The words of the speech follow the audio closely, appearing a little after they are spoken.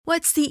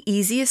What's the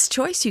easiest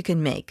choice you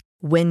can make?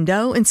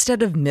 Window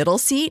instead of middle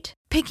seat?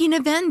 Picking a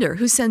vendor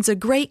who sends a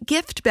great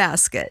gift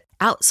basket?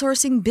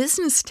 Outsourcing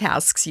business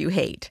tasks you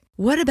hate?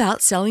 What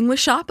about selling with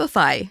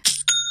Shopify?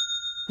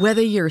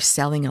 Whether you're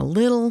selling a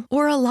little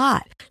or a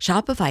lot,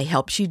 Shopify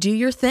helps you do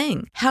your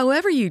thing,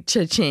 however you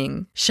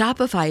cha-ching.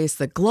 Shopify is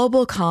the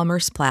global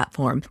commerce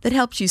platform that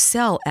helps you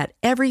sell at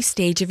every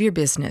stage of your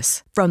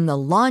business. From the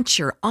launch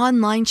your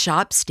online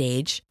shop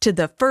stage to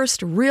the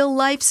first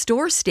real-life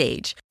store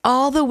stage,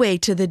 all the way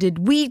to the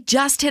did we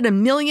just hit a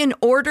million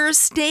orders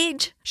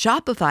stage.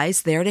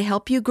 Shopify's there to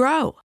help you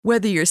grow.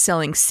 Whether you're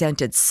selling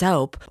scented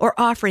soap or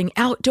offering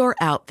outdoor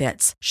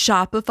outfits,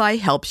 Shopify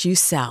helps you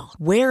sell.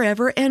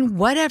 Wherever and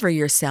whatever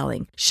you're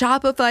selling,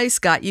 Shopify's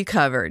got you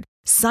covered.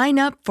 Sign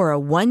up for a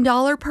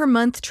 $1 per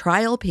month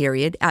trial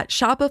period at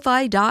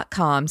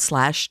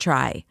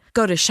shopify.com/try.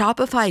 Go to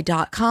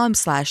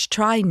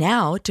shopify.com/try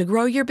now to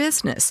grow your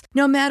business,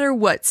 no matter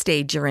what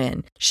stage you're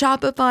in.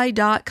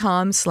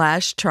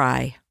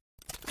 Shopify.com/try.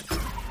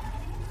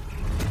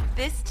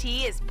 This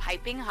tea is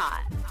piping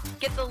hot.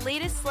 Get the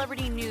latest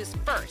celebrity news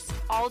first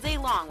all day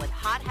long with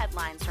hot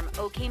headlines from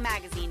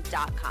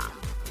okmagazine.com.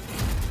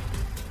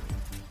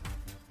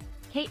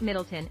 Kate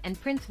Middleton and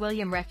Prince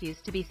William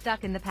refuse to be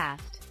stuck in the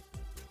past.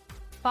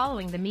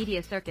 Following the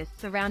media circus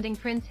surrounding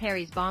Prince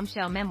Harry's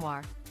bombshell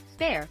memoir,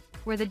 Spare,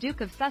 where the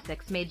Duke of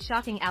Sussex made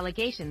shocking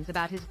allegations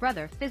about his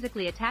brother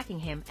physically attacking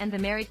him and the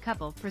married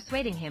couple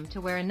persuading him to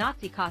wear a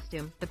Nazi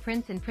costume, the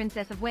Prince and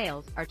Princess of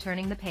Wales are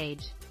turning the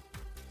page.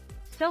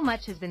 So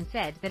much has been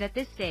said that at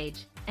this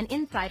stage, an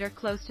insider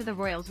close to the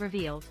royals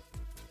revealed,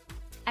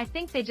 "I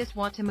think they just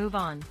want to move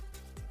on.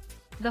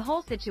 The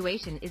whole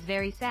situation is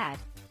very sad,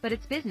 but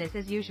it's business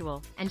as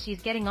usual, and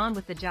she's getting on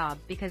with the job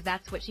because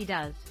that's what she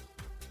does."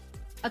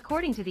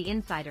 According to the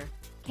insider,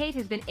 Kate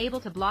has been able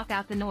to block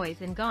out the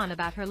noise and gone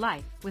about her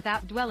life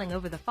without dwelling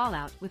over the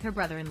fallout with her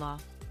brother-in-law.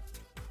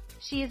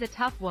 She is a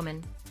tough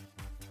woman.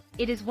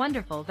 It is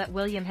wonderful that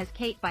William has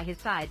Kate by his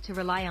side to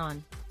rely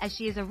on, as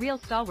she is a real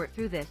stalwart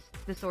through this,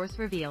 the source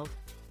revealed.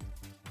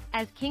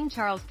 As King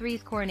Charles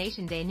III's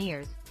coronation day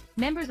nears,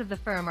 members of the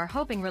firm are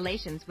hoping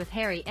relations with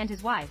Harry and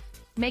his wife,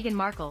 Meghan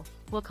Markle,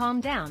 will calm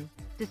down,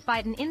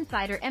 despite an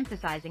insider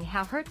emphasizing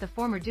how hurt the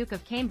former Duke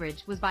of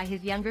Cambridge was by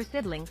his younger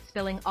sibling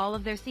spilling all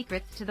of their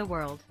secrets to the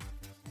world.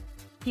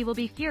 He will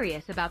be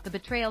furious about the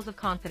betrayals of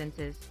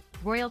confidences,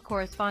 royal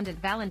correspondent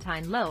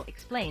Valentine Lowe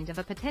explained of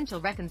a potential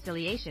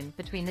reconciliation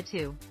between the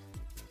two.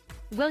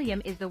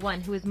 William is the one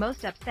who is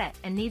most upset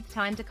and needs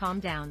time to calm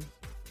down.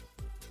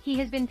 He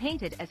has been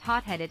painted as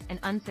hot-headed and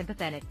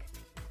unsympathetic.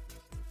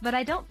 But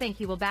I don't think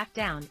he will back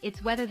down,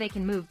 it's whether they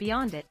can move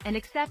beyond it and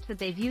accept that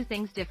they view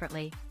things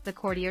differently, the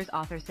courtier's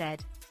author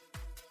said.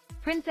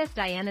 Princess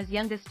Diana's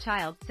youngest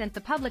child sent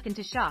the public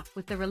into shock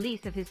with the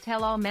release of his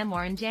tell-all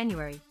memoir in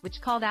January,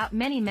 which called out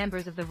many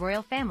members of the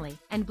royal family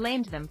and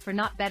blamed them for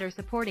not better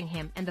supporting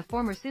him and the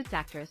former Suits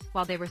actress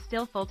while they were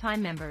still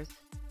full-time members.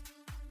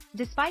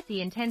 Despite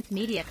the intense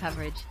media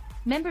coverage,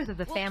 members of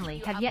the family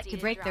have yet to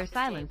break their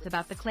silence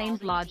about the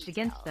claims lodged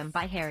against them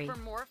by Harry.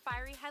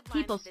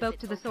 People spoke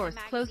to the source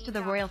close to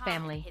the royal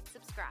family.